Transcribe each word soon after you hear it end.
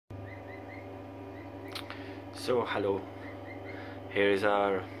So hello, here is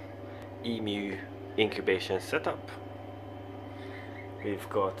our emu incubation setup. We've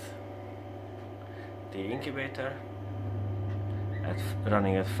got the incubator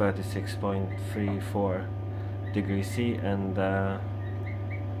running at 36.34 degrees C, and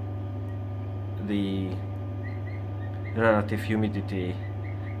the relative humidity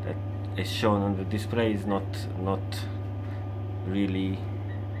that is shown on the display is not really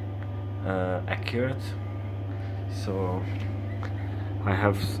accurate. So I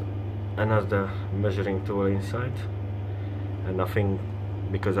have another measuring tool inside, and nothing,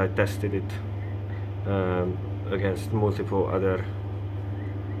 because I tested it against multiple other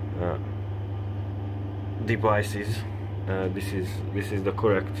devices. This is the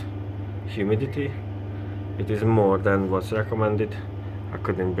correct humidity. It is more than what's recommended. I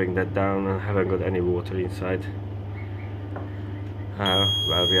couldn't bring that down and haven't got any water inside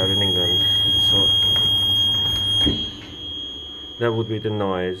while we are in England, so that would be the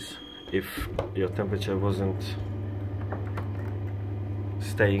noise if your temperature wasn't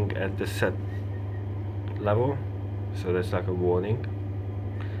staying at the set level. So that's like a warning,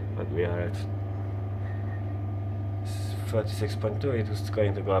 but we are at 36.2. it was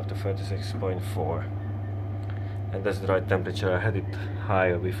going to go up to 36.4, and that's the right temperature. I had it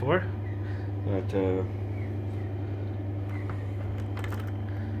higher before, but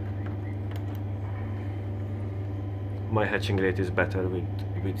my hatching rate is better with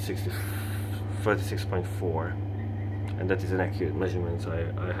 36.4, and that is an accurate measurement. So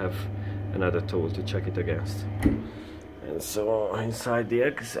I have another tool to check it against. And so inside the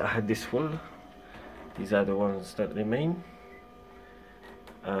eggs I had this full. These are the ones that remain.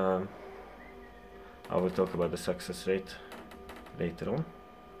 I will talk about the success rate later on,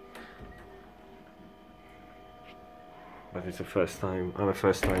 but it's the first time. I'm a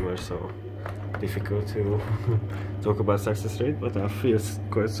first timer, so difficult to talk about success rate, but I feel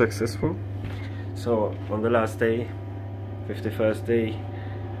quite successful. So on the last day, 51st day,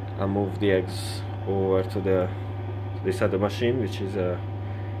 I moved the eggs over to this other machine, which is a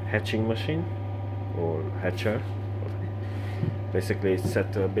hatching machine or hatcher. Basically it's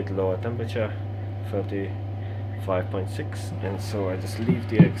set to a bit lower temperature, 35.6, and so I just leave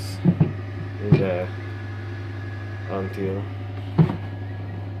the eggs in there until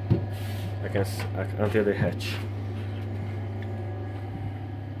until they hatch.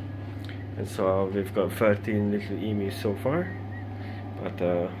 And so we've got 13 little emus so far, but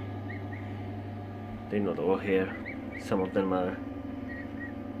they're not all here. Some of them are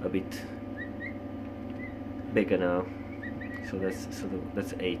a bit bigger now. So that's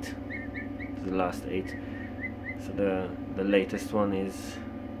 8. The last 8. So the latest one is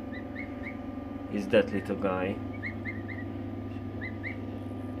that little guy.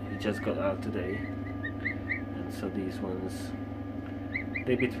 He just got out today, and so these ones,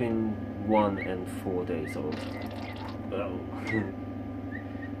 they're between 1 and 4 days old. Oh.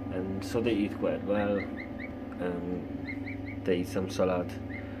 And so they eat quite well. They eat some salad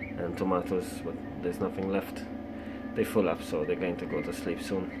and tomatoes, but there's nothing left. They're full up, so they're going to go to sleep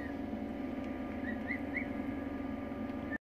soon.